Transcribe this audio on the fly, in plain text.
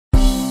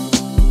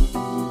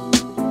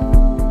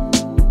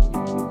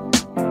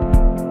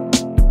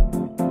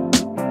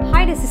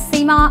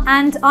Seema,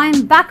 and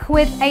I'm back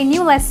with a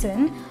new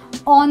lesson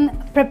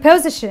on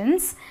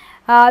prepositions.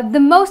 The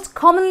most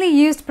commonly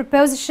used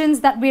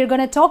prepositions that we're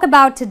going to talk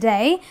about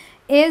today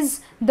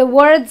is the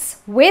words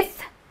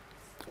with,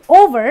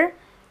 over,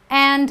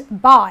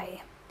 and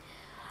by.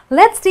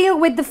 Let's deal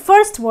with the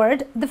first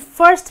word, the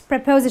first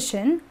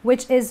preposition,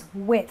 which is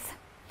with.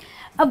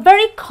 A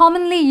very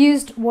commonly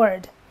used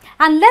word.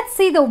 And let's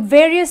see the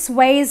various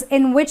ways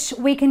in which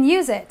we can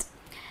use it.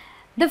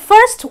 The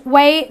first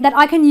way that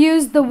I can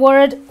use the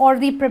word or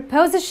the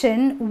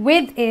preposition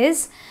with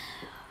is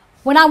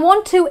when I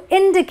want to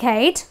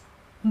indicate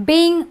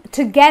being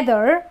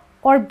together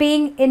or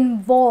being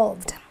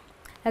involved.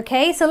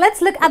 Okay, so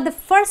let's look at the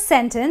first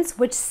sentence,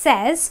 which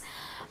says,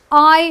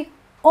 I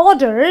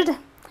ordered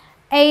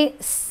a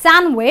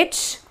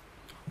sandwich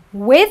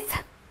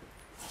with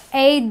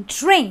a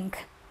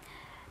drink.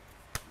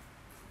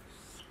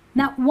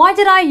 Now, why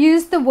did I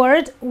use the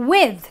word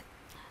with?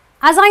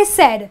 As I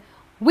said,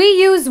 we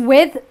use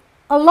with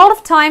a lot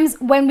of times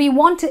when we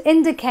want to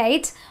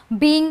indicate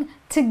being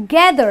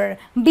together,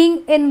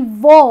 being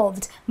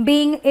involved,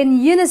 being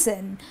in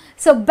unison.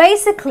 So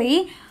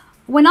basically,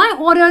 when I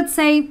ordered,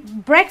 say,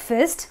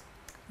 breakfast,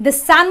 the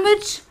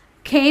sandwich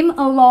came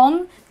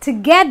along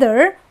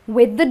together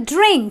with the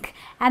drink,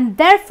 and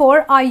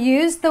therefore I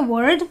used the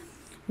word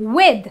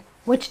with,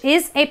 which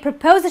is a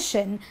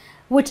preposition,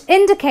 which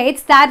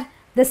indicates that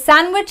the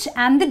sandwich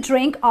and the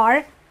drink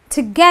are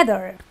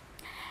together.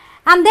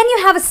 And then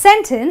you have a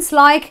sentence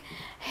like,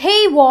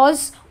 he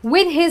was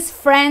with his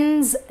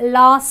friends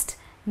last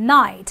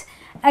night.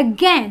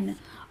 Again,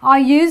 I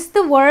use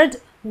the word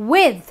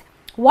with.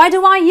 Why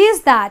do I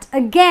use that?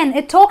 Again,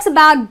 it talks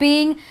about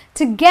being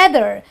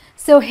together.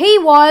 So he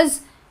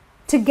was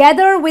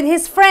together with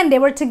his friend. They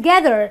were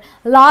together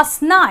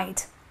last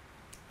night.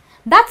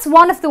 That's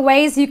one of the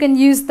ways you can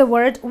use the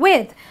word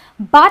with.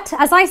 But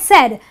as I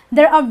said,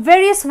 there are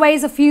various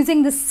ways of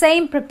using the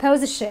same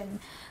preposition.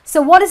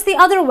 So what is the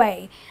other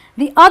way?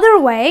 The other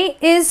way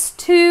is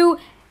to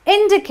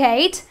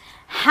indicate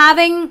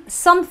having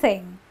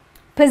something,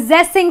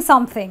 possessing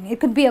something.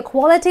 It could be a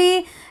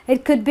quality,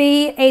 it could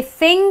be a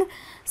thing.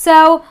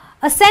 So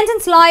a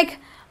sentence like,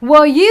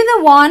 were you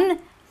the one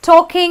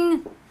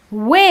talking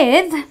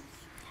with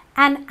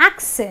an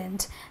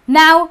accent?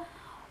 Now,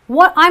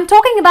 what I'm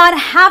talking about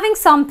having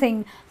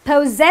something,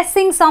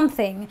 possessing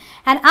something,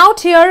 and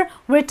out here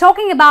we're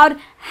talking about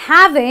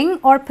having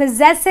or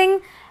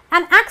possessing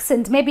an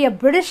accent, maybe a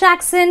British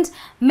accent,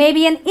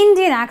 maybe an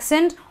Indian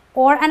accent,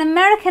 or an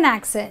American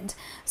accent.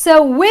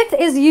 So with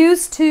is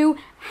used to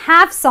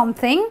have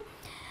something.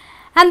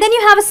 And then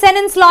you have a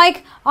sentence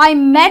like, I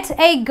met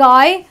a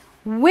guy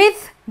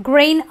with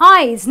green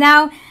eyes.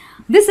 Now,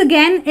 this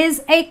again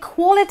is a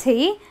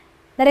quality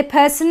that a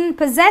person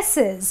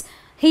possesses.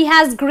 He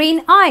has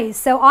green eyes.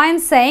 So I'm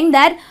saying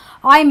that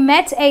I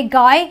met a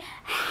guy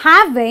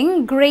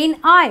having green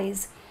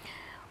eyes.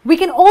 We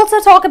can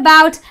also talk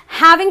about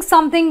having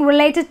something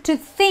related to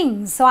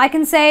things. So I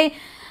can say,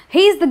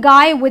 he's the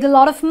guy with a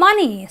lot of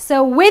money.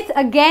 So with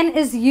again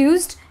is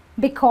used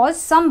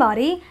because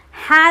somebody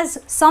has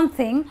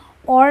something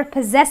or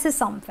possesses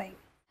something.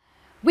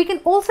 We can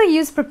also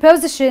use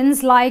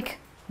prepositions like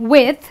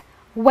with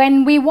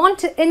when we want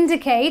to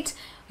indicate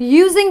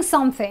using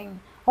something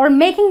or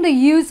making the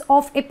use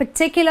of a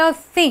particular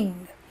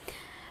thing.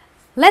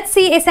 Let's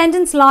see a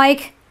sentence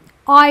like,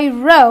 I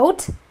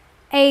wrote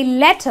a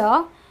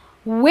letter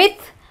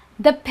with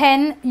the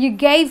pen you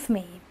gave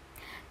me.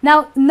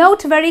 Now,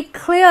 note very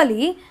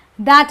clearly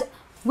that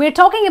we're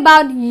talking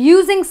about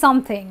using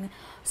something.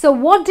 So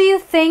what do you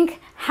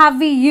think have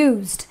we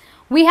used?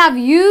 We have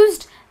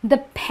used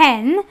the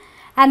pen,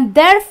 and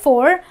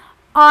therefore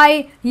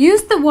I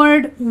use the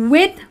word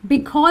with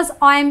because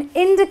I'm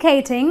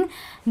indicating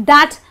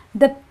that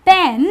the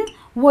pen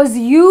was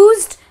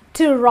used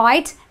to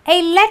write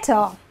a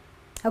letter.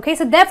 Okay,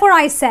 so therefore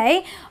I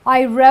say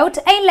I wrote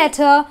a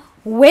letter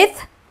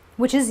with,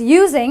 which is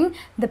using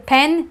the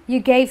pen you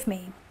gave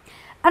me.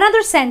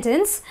 Another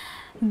sentence,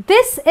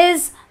 this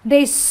is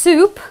the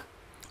soup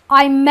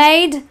I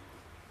made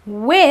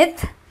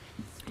with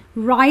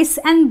rice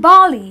and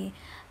barley.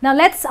 Now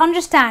let's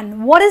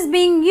understand what is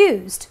being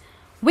used.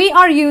 We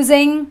are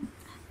using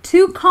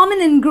two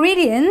common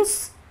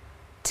ingredients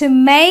to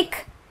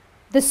make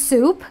the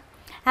soup,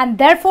 and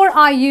therefore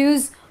I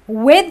use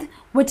with,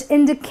 which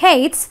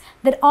indicates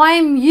that I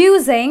am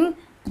using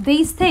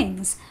these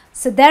things.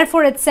 So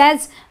therefore it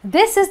says,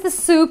 this is the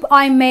soup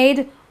I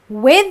made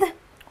with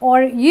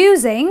or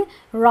using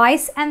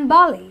rice and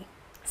barley.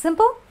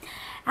 Simple.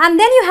 And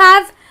then you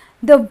have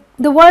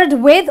the word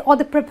with or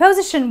the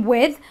preposition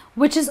with,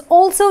 which is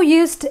also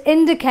used to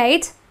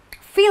indicate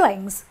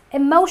feelings,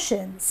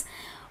 emotions.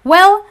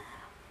 Well,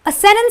 a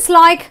sentence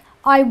like,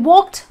 I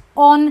walked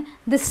on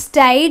the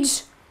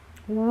stage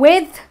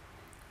with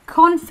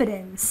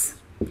confidence.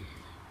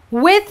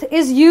 With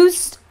is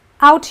used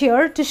out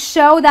here to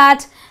show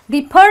that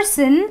the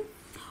person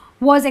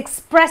was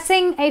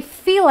expressing a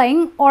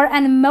feeling or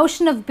an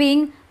emotion of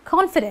being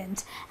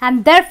confident,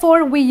 and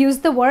therefore we use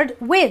the word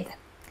with.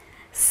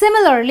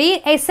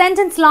 Similarly, a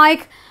sentence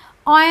like,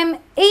 I'm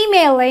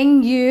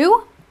emailing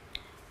you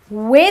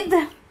with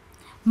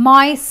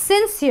my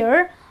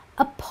sincere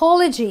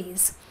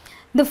apologies.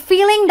 The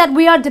feeling that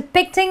we are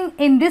depicting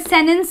in this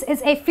sentence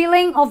is a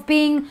feeling of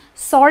being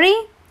sorry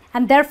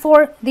and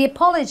therefore the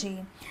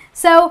apology.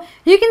 So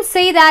you can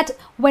see that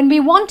when we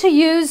want to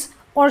use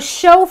or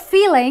show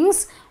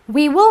feelings,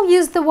 we will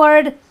use the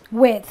word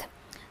with.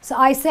 So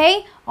I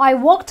say, I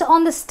walked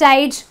on the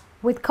stage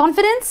with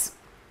confidence,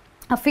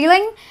 a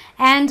feeling,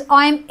 and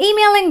I'm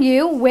emailing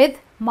you with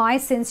my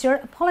sincere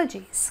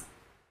apologies.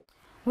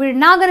 We're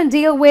now going to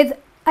deal with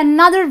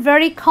another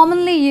very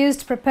commonly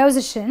used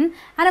preposition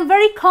and a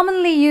very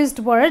commonly used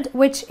word,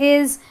 which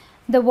is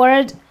the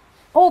word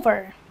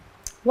over.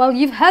 Well,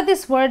 you've heard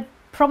this word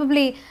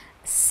probably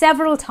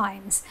several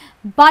times,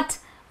 but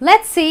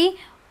let's see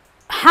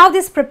how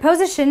this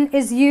preposition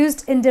is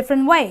used in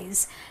different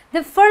ways.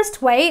 The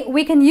first way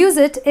we can use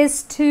it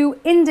is to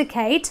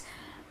indicate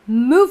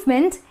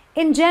movement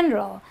in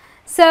general.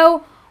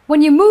 So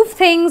when you move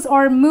things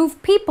or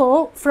move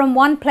people from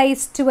one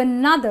place to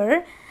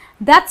another,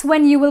 that's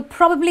when you will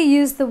probably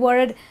use the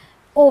word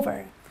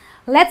over.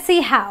 Let's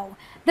see how.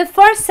 The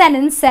first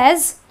sentence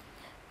says,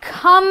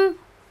 come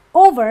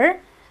over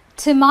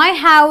to my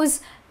house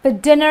for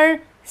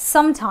dinner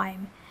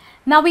sometime.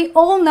 Now we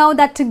all know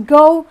that to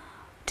go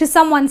to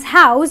someone's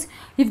house,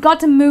 you've got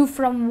to move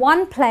from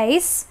one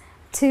place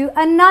to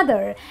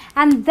another,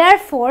 and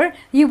therefore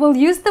you will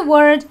use the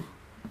word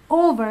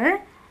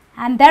over,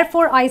 and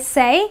therefore I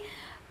say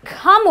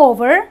come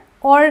over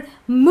or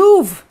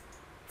move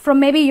from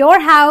maybe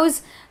your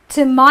house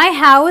to my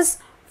house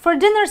for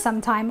dinner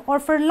sometime or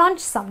for lunch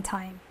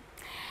sometime.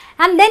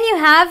 And then you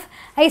have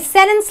a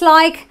sentence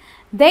like,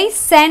 they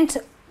sent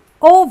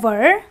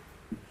over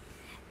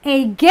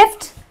a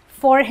gift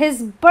for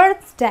his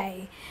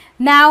birthday.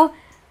 Now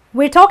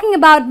we're talking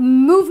about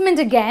movement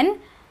again,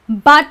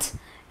 but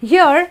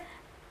here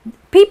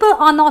people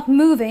are not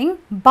moving,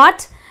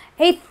 but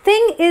a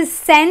thing is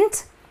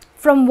sent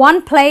from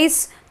one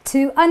place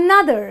to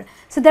another.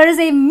 So there is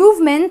a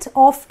movement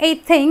of a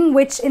thing,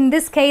 which in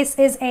this case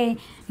is a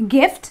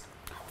gift,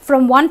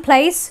 from one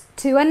place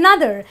to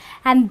another.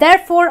 And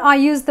therefore I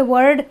use the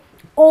word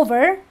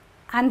over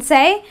and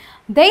say,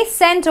 they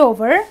sent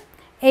over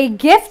a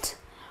gift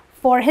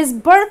for his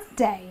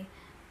birthday.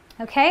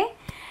 Okay?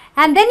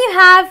 And then you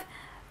have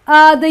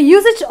the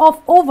usage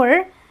of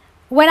over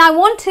when I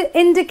want to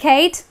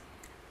indicate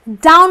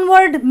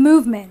downward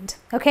movement.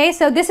 Okay,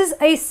 so this is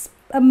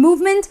a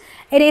movement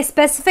in a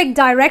specific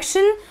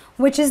direction,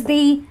 which is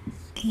the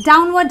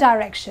downward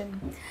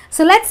direction.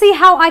 So let's see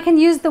how I can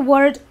use the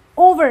word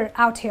over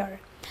out here.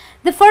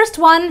 The first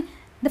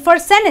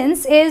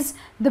sentence is,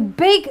 the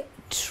big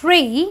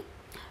tree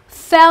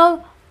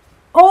fell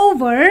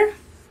over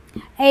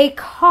a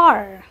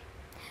car.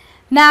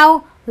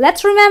 Now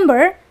let's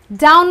remember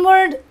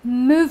downward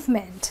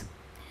movement.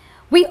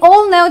 We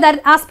all know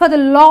that as per the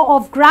law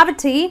of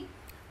gravity,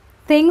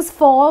 things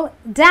fall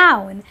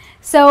down.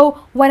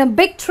 So when a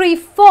big tree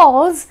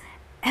falls,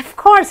 of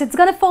course it's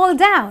going to fall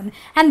down,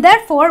 and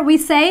therefore we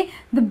say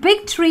the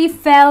big tree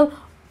fell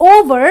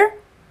over,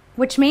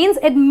 which means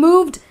it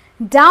moved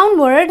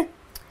downward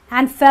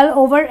and fell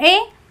over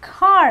a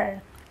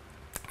car.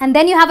 And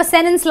then you have a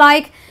sentence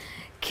like,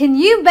 can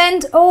you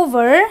bend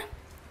over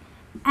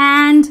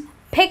and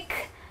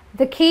pick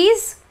the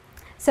keys?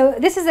 So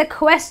this is a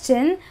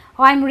question.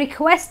 I'm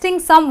requesting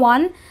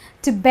someone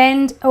to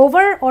bend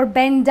over or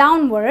bend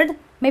downward,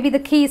 maybe the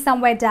key is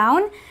somewhere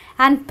down,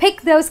 and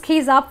pick those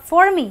keys up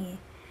for me.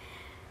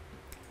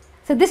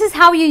 So this is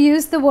how you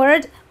use the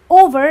word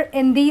over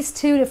in these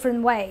two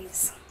different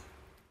ways.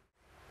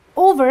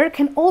 Over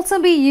can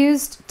also be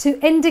used to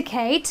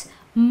indicate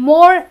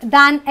more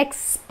than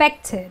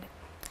expected.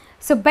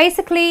 So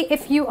basically,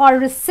 if you are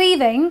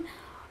receiving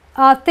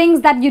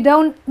things that you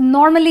don't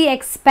normally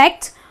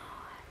expect,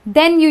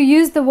 then you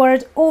use the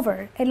word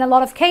over in a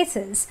lot of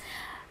cases.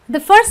 The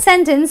first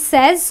sentence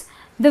says,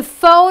 the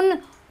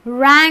phone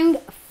rang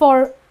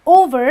for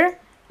over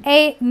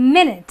a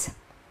minute.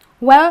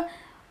 Well,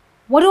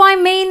 what do I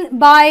mean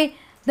by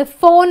the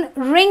phone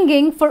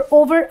ringing for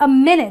over a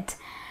minute?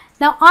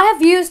 Now I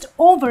have used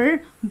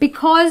over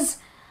because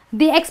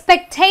the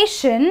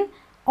expectation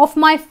of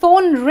my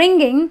phone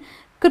ringing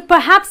could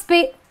perhaps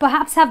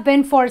have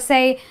been for,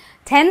 say,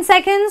 10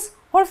 seconds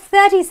or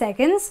 30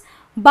 seconds,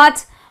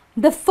 but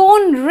the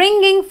phone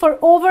ringing for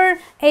over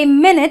a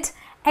minute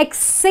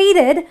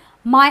exceeded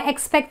my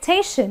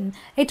expectation.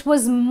 It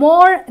was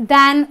more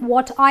than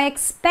what I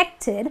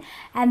expected,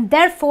 and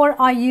therefore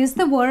I use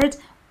the word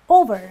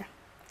over.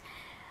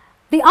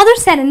 The other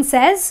sentence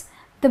says,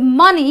 the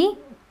money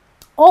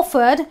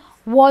offered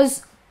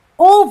was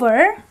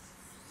over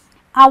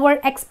our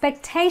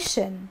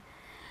expectation.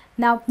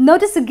 Now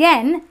notice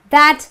again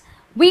that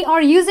we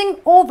are using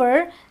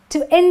over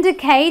to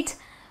indicate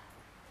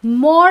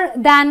more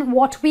than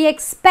what we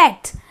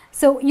expect.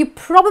 So you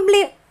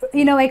probably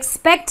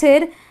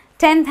expected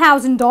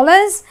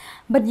 $10,000,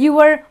 but you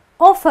were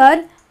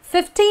offered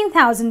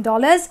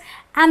 $15,000,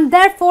 and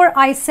therefore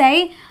I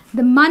say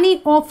the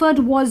money offered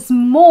was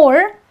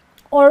more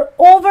or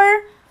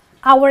over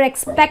our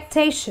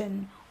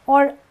expectation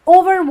or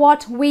over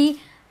what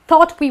we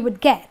thought we would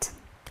get.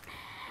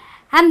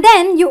 And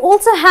then you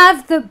also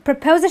have the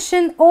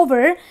preposition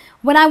over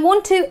when I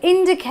want to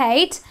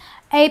indicate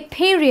a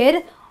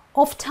period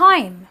of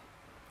time.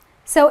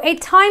 So a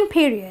time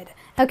period.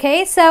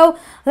 Okay, so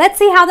let's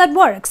see how that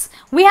works.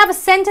 We have a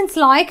sentence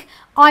like,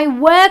 I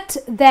worked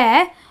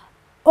there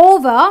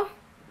over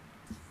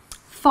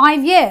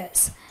 5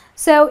 years.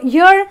 So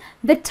here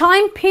the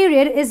time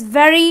period is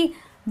very,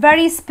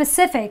 very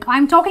specific.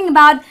 I'm talking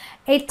about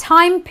a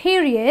time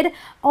period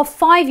of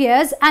 5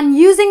 years and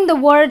using the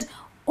word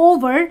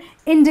over,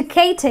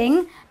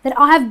 indicating that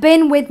I have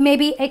been with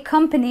maybe a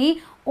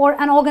company or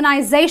an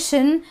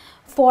organization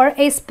for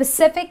a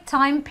specific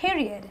time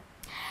period.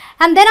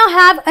 And then I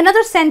have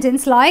another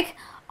sentence like,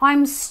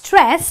 I'm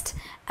stressed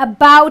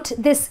about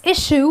this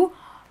issue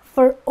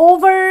for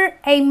over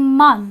a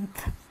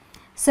month.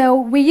 So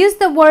we use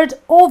the word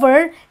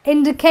over,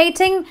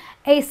 indicating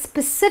a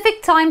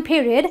specific time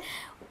period.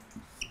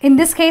 In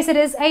this case, it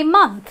is a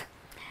month.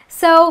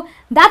 So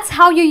that's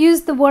how you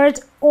use the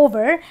word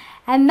over.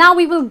 And now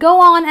we will go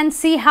on and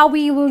see how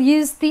we will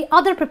use the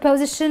other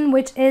preposition,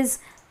 which is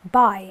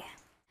by.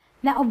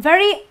 Now, a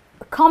very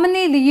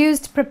commonly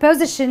used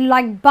preposition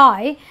like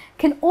by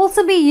can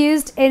also be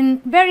used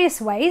in various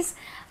ways.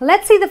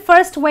 Let's see the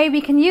first way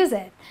we can use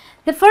it.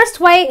 The first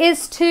way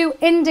is to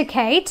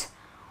indicate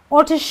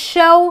or to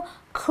show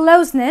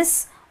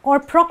closeness or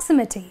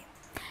proximity.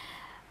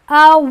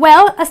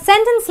 Well, a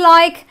sentence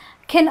like,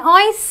 can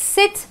I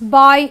sit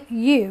by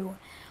you?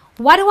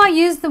 Why do I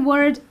use the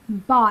word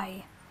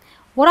by?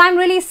 What I'm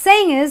really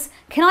saying is,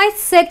 can I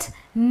sit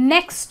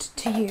next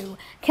to you?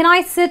 Can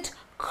I sit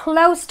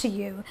close to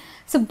you?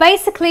 So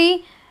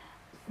basically,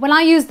 when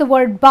I use the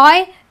word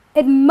by,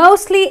 it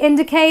mostly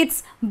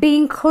indicates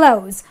being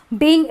close,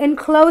 being in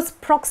close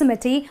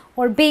proximity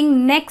or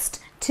being next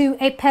to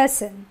a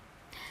person.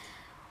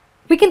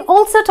 We can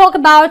also talk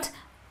about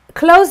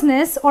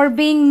closeness or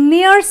being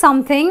near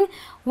something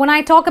when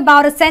I talk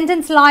about a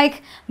sentence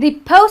like, the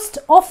post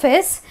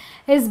office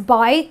is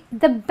by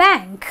the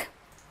bank.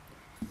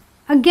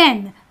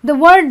 Again, the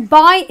word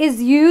by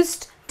is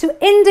used to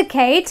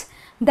indicate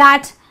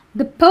that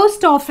the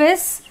post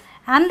office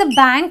and the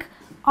bank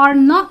are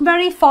not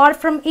very far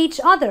from each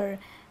other.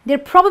 They're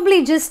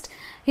probably just,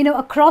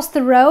 across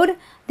the road.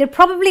 They're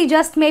probably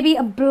just maybe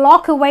a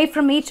block away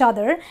from each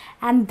other,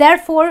 and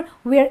therefore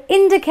we're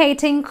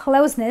indicating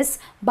closeness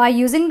by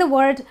using the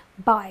word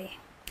by.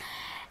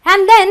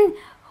 And then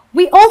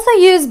we also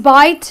use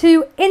by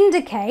to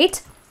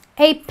indicate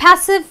a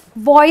passive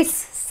voice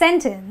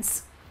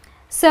sentence.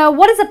 So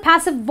what is a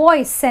passive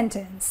voice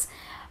sentence?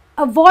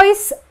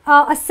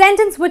 A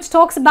sentence which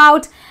talks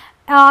about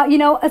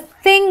a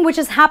thing which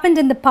has happened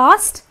in the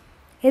past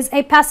is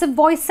a passive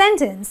voice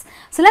sentence.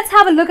 So let's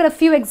have a look at a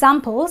few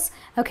examples.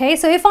 Okay,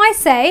 so if I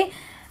say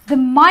the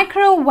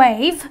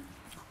microwave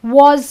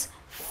was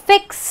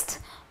fixed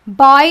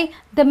by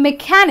the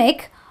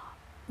mechanic,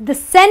 the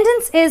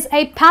sentence is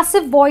a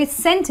passive voice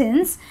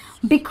sentence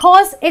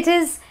because it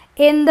is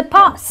in the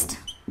past.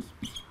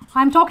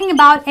 I'm talking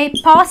about a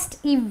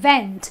past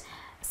event,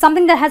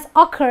 something that has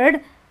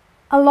occurred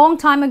a long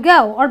time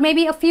ago or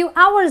maybe a few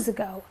hours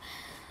ago.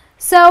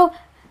 So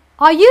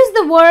I use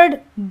the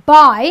word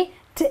by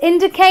to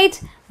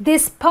indicate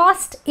this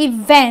past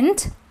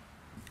event,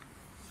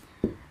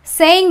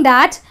 saying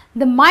that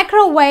the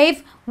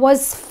microwave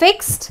was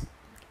fixed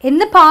in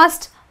the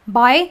past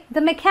by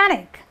the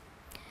mechanic.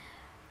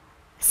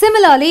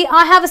 Similarly,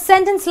 I have a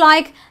sentence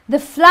like, the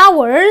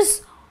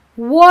flowers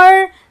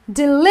were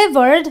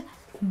delivered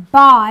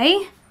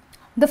by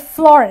the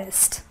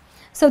florist.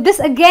 So this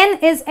again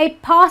is a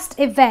past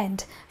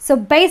event. So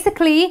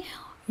basically,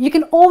 you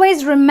can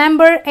always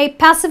remember a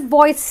passive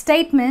voice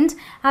statement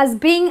as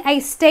being a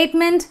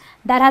statement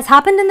that has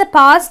happened in the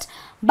past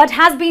but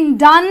has been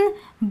done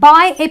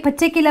by a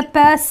particular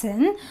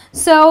person.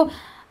 So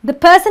the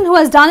person who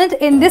has done it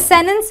in this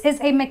sentence is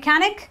a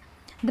mechanic.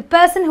 The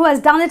person who has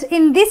done it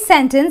in this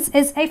sentence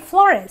is a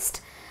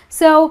florist.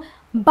 So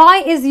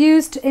by is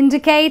used to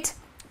indicate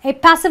a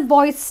passive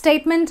voice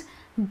statement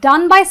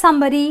done by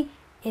somebody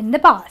in the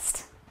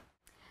past.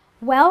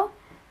 Well,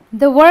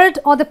 the word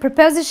or the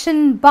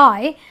preposition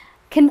by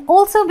can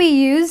also be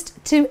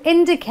used to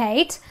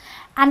indicate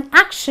an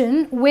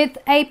action with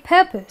a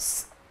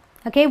purpose.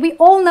 Okay, we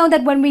all know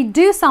that when we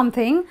do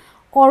something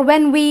or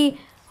when we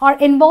are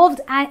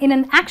involved in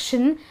an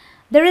action,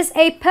 there is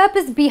a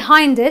purpose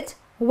behind it,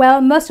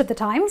 well, most of the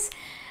times.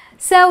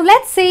 So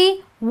let's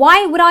see,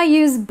 why would I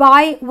use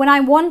by when I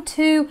want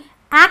to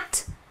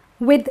act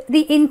with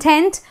the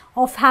intent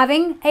of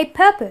having a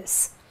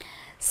purpose?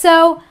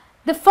 So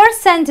the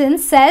first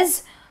sentence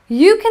says,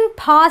 you can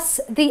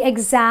pass the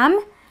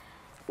exam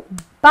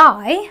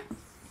by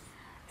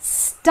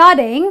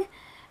studying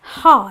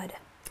hard.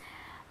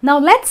 Now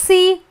let's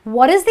see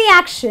what is the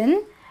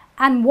action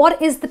and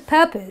what is the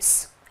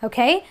purpose.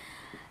 Okay,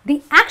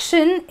 the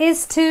action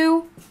is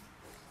to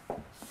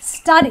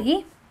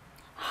study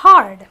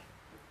hard.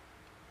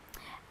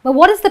 But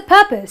what is the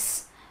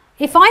purpose?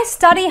 If I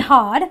study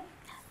hard,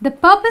 the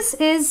purpose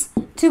is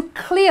to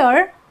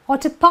clear or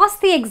to pass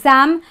the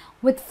exam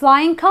with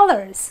flying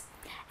colors.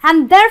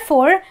 And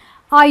therefore,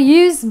 I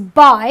use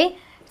by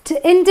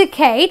to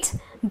indicate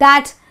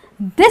that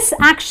this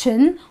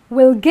action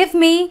will give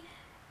me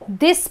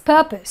this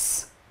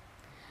purpose.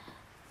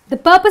 The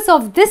purpose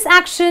of this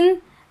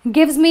action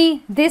gives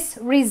me this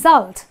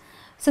result.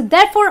 So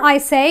therefore, I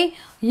say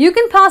you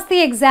can pass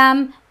the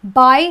exam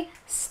by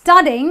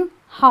studying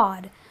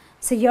hard.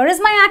 So here is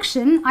my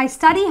action. I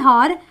study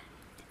hard,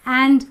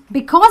 and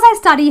because I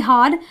study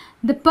hard,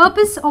 the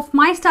purpose of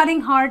my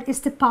studying hard is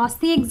to pass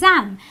the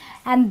exam,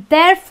 and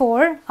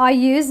therefore I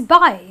use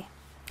by.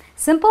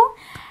 Simple.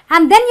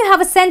 And then you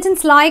have a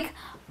sentence like,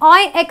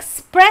 I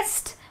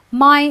expressed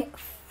my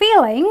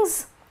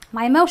feelings,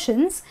 my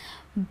emotions,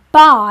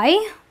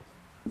 by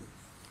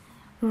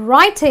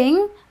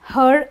writing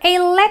her a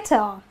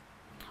letter.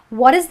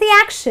 What is the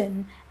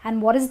action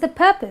and what is the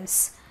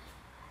purpose?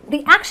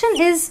 The action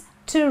is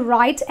to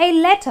write a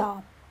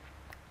letter.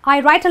 I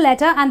write a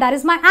letter and that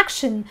is my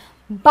action.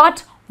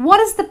 But what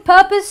is the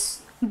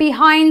purpose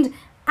behind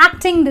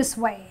acting this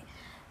way?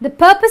 The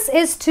purpose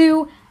is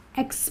to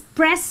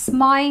express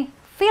my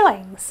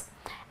feelings,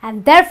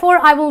 and therefore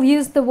I will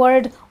use the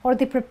word or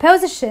the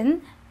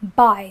preposition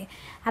by.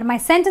 And my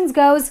sentence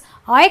goes,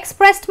 I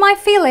expressed my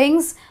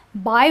feelings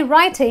by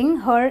writing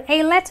her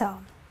a letter.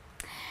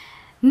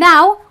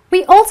 Now,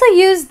 we also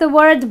use the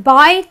word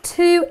by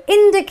to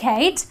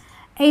indicate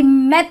a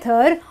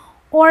method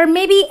or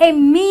maybe a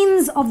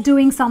means of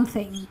doing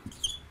something.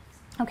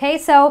 Okay,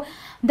 so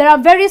there are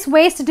various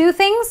ways to do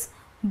things,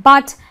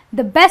 but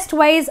the best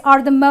ways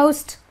are the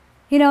most,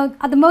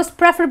 are the most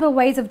preferable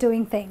ways of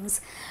doing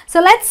things.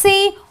 So let's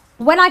see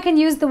when I can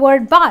use the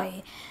word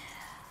by.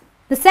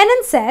 The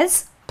sentence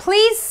says,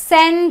 please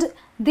send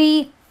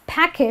the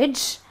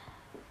package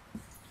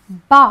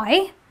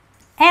by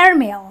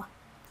airmail.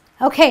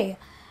 Okay,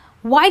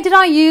 why did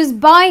I use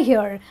by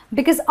here?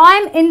 Because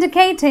I'm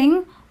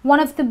indicating one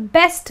of the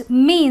best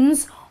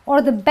means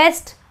or the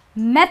best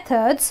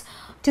methods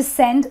to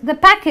send the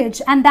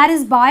package, and that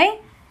is by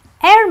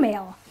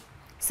airmail.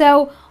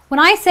 So when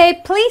I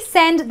say please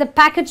send the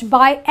package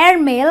by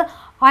airmail,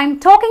 I'm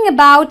talking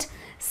about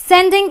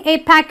sending a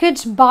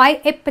package by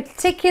a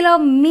particular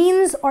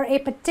means or a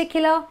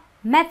particular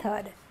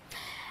method.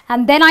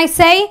 And then I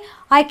say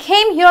I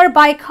came here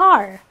by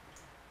car.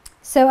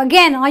 So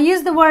again, I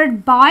use the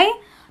word by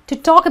to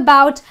talk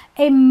about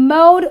a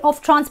mode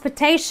of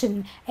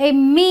transportation, a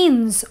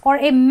means or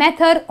a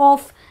method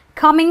of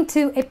coming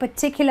to a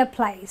particular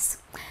place.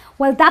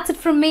 Well, that's it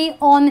from me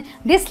on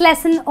this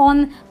lesson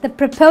on the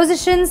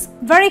prepositions,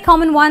 very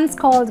common ones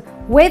called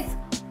with,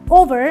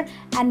 over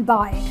and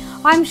by.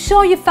 I'm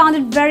sure you found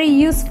it very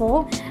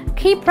useful.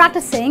 Keep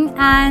practicing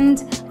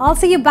and I'll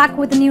see you back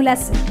with a new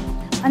lesson.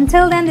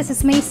 Until then, this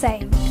is me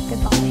saying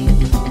goodbye.